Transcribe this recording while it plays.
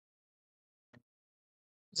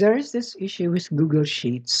There is this issue with Google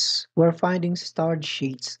Sheets where finding starred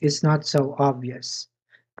sheets is not so obvious.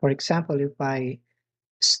 For example, if I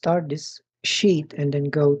start this sheet and then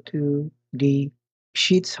go to the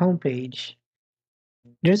Sheets homepage,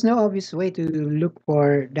 there's no obvious way to look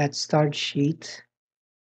for that starred sheet.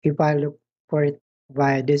 If I look for it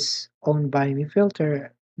via this owned by me filter, uh,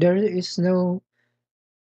 there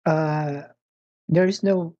is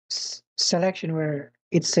no selection where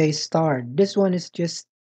it says starred. This one is just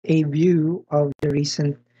a view of the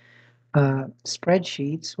recent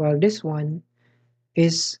spreadsheets, while this one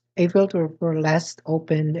is a filter for last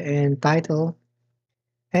opened and title.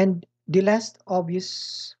 And the last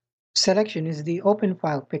obvious selection is the open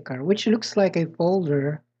file picker, which looks like a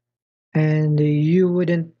folder, and you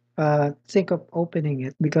wouldn't think of opening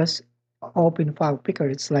it because open file picker,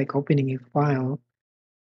 it's like opening a file.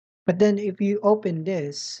 But then if you open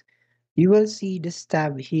this, you will see this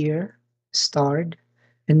tab here, starred,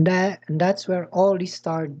 and that's where all the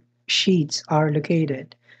starred sheets are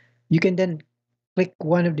located. You can then click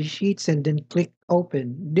one of the sheets and then click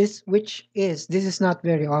open. This is not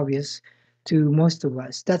very obvious to most of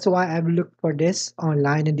us. That's why I've looked for this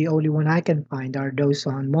online, and the only one I can find are those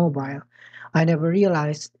on mobile. I never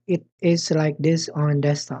realized it is like this on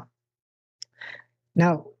desktop.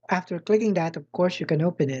 Now, after clicking that, of course, you can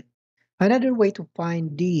open it. Another way to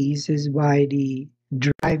find these is by the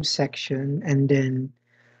drive section, and then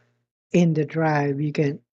in the drive, you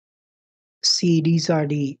can see these are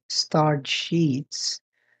the starred sheets.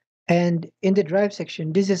 And in the drive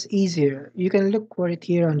section, this is easier. You can look for it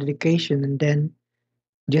here on the location and then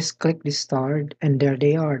just click the starred, and there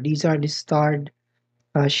they are. These are the starred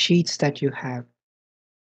sheets that you have.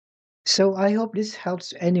 So I hope this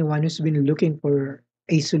helps anyone who's been looking for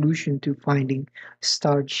a solution to finding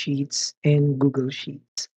starred sheets in Google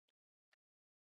Sheets.